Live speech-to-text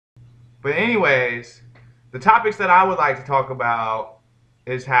But anyways, the topics that I would like to talk about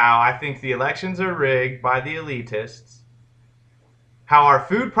is how I think the elections are rigged by the elitists, how our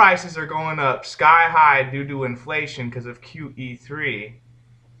food prices are going up sky high due to inflation because of QE3,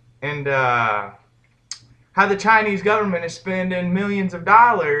 and how the Chinese government is spending millions of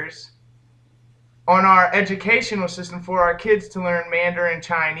dollars on our educational system for our kids to learn Mandarin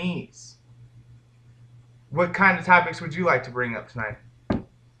Chinese. What kind of topics would you like to bring up tonight? We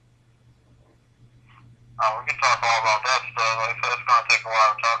can talk all about that stuff. Like, so it's gonna take a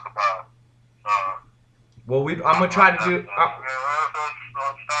while to talk about. Well, I'm gonna try to do. Let's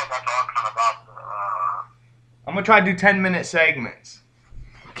start by talking about the. I'm gonna try to do 10-minute segments.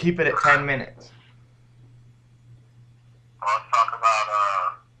 Keep it at 10 minutes. Let's talk about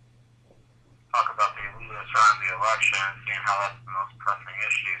the elitists around the election, seeing how that's the most pressing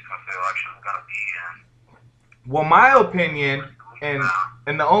issue since the election is gonna be in. Well, my opinion,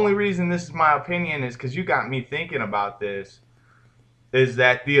 and the only reason this is my opinion is because you got me thinking about this, is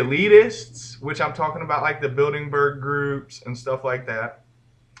that the elitists, which I'm talking about like the Bilderberg groups and stuff like that,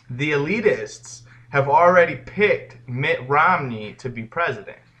 the elitists have already picked Mitt Romney to be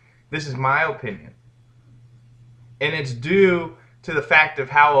president. This is my opinion. And it's due to the fact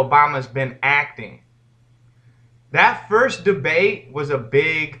of how Obama's been acting. That first debate was a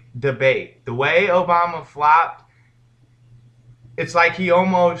big debate. The way Obama flopped, it's like he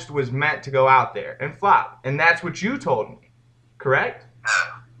almost was meant to go out there and flop. And that's what you told me. Correct?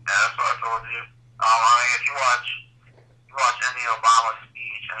 Yeah, that's what I told you. I mean, if you watch any Obama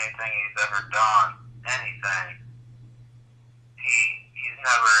speech, anything he's ever done, anything, he's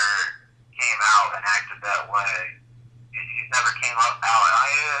never came out and acted that way. He's never came out.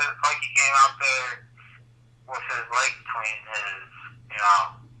 It's like he came out there with his leg between his,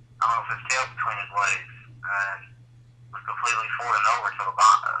 I don't know if his tail between his legs, and was completely folding over to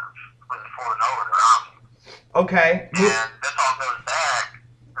Obama, completely folding over to Romney. Okay. And this all goes back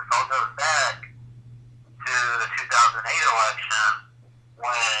to the 2008 election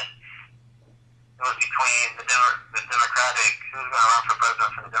when it was between the Democratic, who was going to run for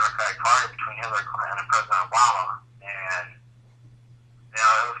president for the Democratic Party, between Hillary Clinton and President Obama. And,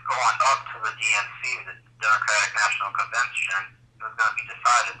 it was going up to the DNC, the Democratic National Convention. It was going to be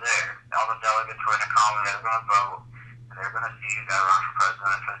decided there. All the delegates were in a column, they were going to vote, and they were going to see who's going to run for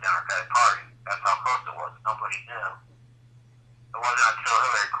president for the Democratic Party. That's how close it was. Nobody knew. It wasn't until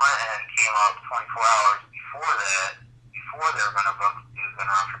Hillary Clinton came up 24 hours before that, before they were going to vote who was going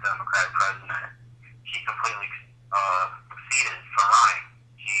to run for Democratic president, she completely succeeded for running.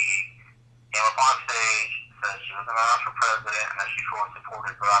 She came up on stage, said she was going to run for president, and that she fully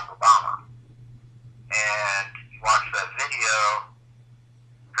supported Barack Obama. And you watch that video,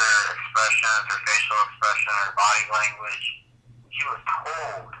 her expressions, her facial expression, her body language, she was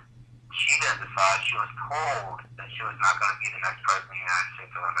told. She didn't decide. She was told that she was not going to be the next president of the United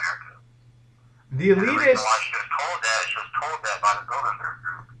States of America. The elitists. And the reason why she was told that by the Bilderberg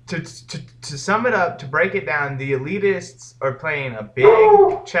group. To sum it up, to break it down, the elitists are playing a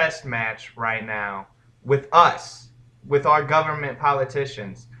big chess match right now with us, with our government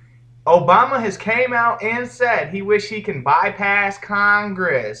politicians. Obama has came out and said he wished he can bypass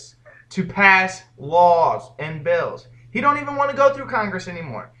Congress to pass laws and bills. He don't even want to go through Congress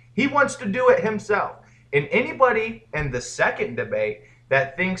anymore. He wants to do it himself. And anybody in the second debate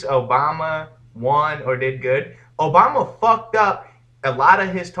that thinks Obama won or did good, Obama fucked up a lot of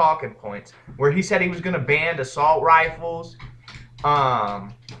his talking points where he said he was going to ban assault rifles.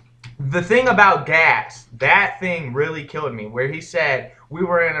 The thing about gas, that thing really killed me, where he said we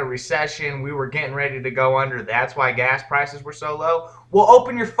were in a recession, we were getting ready to go under, that's why gas prices were so low. Well,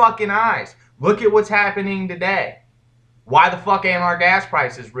 open your fucking eyes. Look at what's happening today. Why the fuck ain't our gas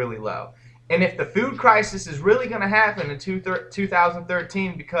prices really low? And if the food crisis is really going to happen in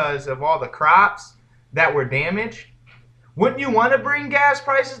 2013 because of all the crops that were damaged, wouldn't you want to bring gas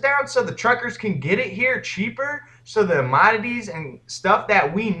prices down so the truckers can get it here cheaper, so the commodities and stuff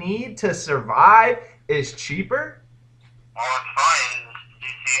that we need to survive is cheaper? Well, it's funny. Did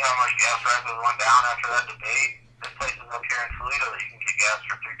you see how much gas prices went down after that debate? There's places up here in Toledo that you can get gas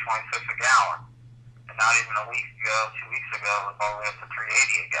for $3.26 a gallon. And not even a week ago, 2 weeks ago, it was all the way up to $3.80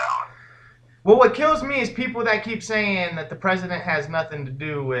 a gallon. Well, what kills me is people that keep saying that the president has nothing to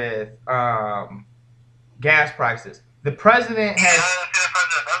do with gas prices. The president has... The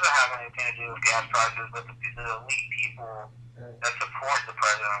president doesn't have anything to do with gas prices, but the elite people that support the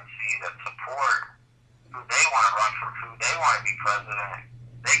presidency, that support who they want to run for, who they want to be president,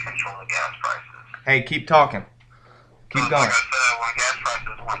 they control the gas prices. Hey, keep talking. Keep going. Like I said, when gas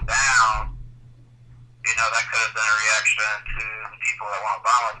prices went down, you know, that could have been a reaction to the people that want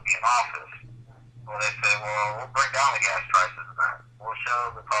Obama to be in office. Well, they say, well, we'll bring down the gas prices then. We'll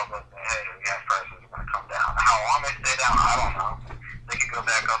show the public that, hey, the gas prices are going to come down. How long they stay down, I don't know. They could go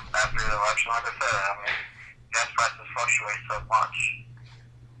back up after the election. Like I said, I mean, gas prices fluctuate so much.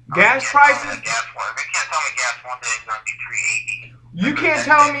 Gas prices? They can't tell me gas one day is going to be 380. You can't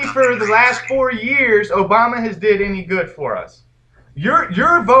tell me for the last 4 years Obama has did any good for us.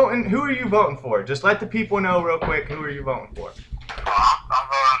 You're voting. Who are you voting for? Just let the people know real quick. Who are you voting for? I'm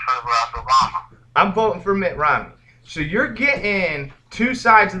voting for Barack Obama. I'm voting for Mitt Romney. So you're getting two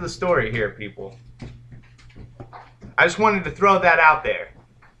sides of the story here, people. I just wanted to throw that out there.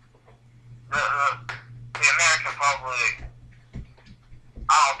 The American public,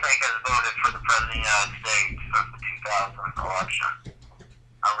 I don't think has voted for the President of the United States since the 2000 election.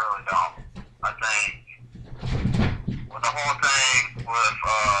 I really don't. I think with the whole thing with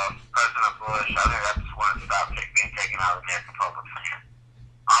President Bush, I think that's when it stopped being taken out of the American public's hand.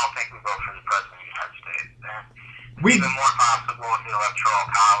 I don't think we vote for the President of the United States. It's even more possible with the Electoral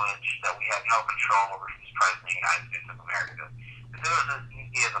College that we have no control over who's President of the United States of America. If it was as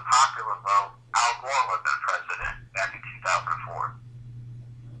easy as a popular vote, Al Gore would have been president back in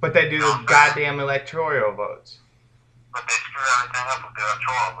 2004. But they do the goddamn electoral votes. But they screw everything up with the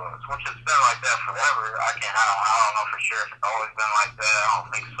electoral votes, which has been like that forever. I don't know for sure if it's always been like that. I don't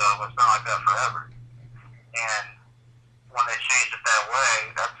think so, but it's been like that forever. And when they changed it that way,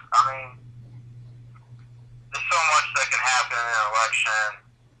 there's so much that can happen in an election.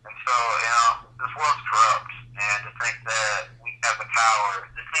 And so, this world's corrupt. And to think that we have the power,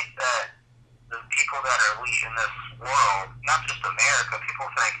 to think that the people that are elite in this world, not just America, people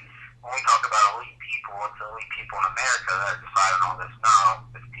think when we talk about elite people, it's elite people in America that are deciding all this. No,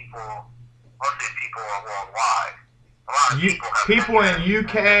 it's people, most of these people are worldwide. A lot of people in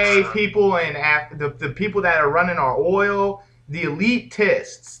UK, people in the people that are running our oil, the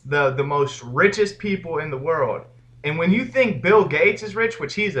elitists, the most richest people in the world. And when you think Bill Gates is rich,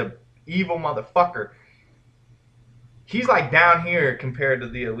 which he's a evil motherfucker, he's like down here compared to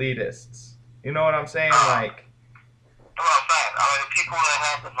the elitists. You know what I'm saying? Like, that's what I'm saying. The people that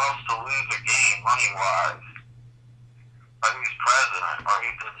have the most to lose or gain money-wise are who's president, or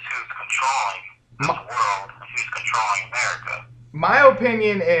who's controlling this world, and who's controlling America. My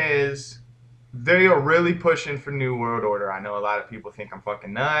opinion is they are really pushing for New World Order. I know a lot of people think I'm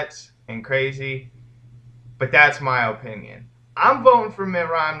fucking nuts and crazy, but that's my opinion. I'm voting for Mitt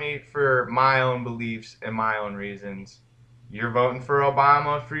Romney for my own beliefs and my own reasons. You're voting for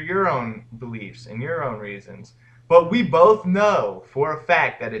Obama for your own beliefs and your own reasons. But we both know for a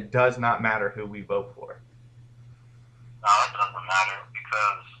fact that it does not matter who we vote for. No, it doesn't matter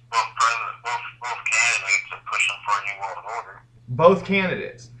because both candidates are pushing for a New World Order. Both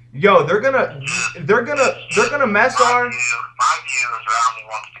candidates. Yo, they're gonna mess our. My view is Romney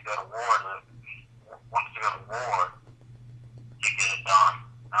wants to go to war to get it done.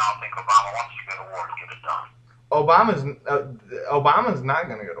 I don't think Obama wants to go to war to get it done. Obama's not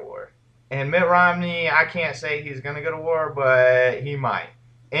gonna go to war, and Mitt Romney, I can't say he's gonna go to war, but he might.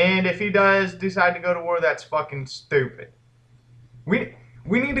 And if he does decide to go to war, that's fucking stupid. We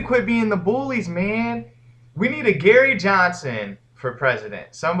need to quit being the bullies, man. We need a Gary Johnson for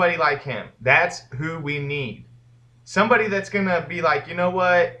president. Somebody like him. That's who we need. Somebody that's gonna be like, you know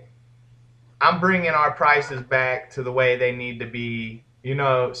what? I'm bringing our prices back to the way they need to be. You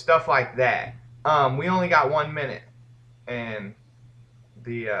know, stuff like that. We only got 1 minute, and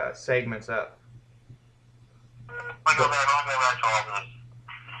the segment's up. Let me go back to all this.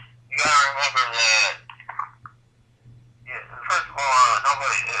 You gotta remember that, first of all,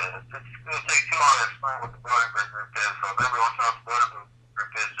 it's gonna take too long to explain what the Bilderberg Group is, so if everyone knows what the Bilderberg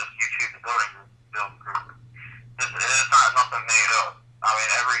Group is, just YouTube the Bilderberg Group. It's not nothing made up. I mean,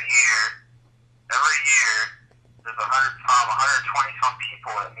 every year, there's 120 some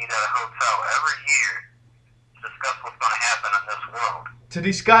people that meet at a hotel every year to discuss what's going to happen in this world. To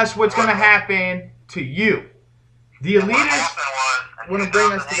discuss what's going to happen to you. The elitists want to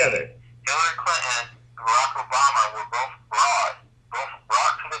bring us together. Hillary Clinton and Barack Obama were both brought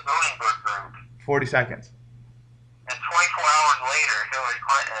to the Bilderberg Group. 40 seconds. And 24 hours later, Hillary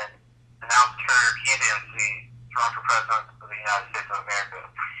Clinton announced her candidacy to run for president of the United States of America.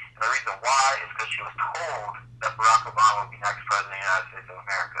 And the reason why is because she was told that Barack Obama would be next president of the United States of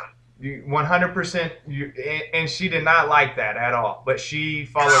America. 100%, and she did not like that at all, but she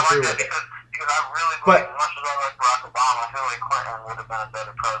followed through with it. Because I really believe, as much as I like Barack Obama, Hillary Clinton would have been a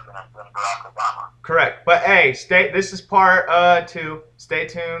better president than Barack Obama. Correct. But hey, this is part 2. Stay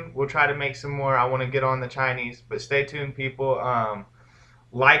tuned. We'll try to make some more. I want to get on the Chinese, but stay tuned, people.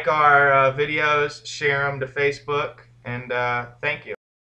 like our videos, share them to Facebook, and thank you.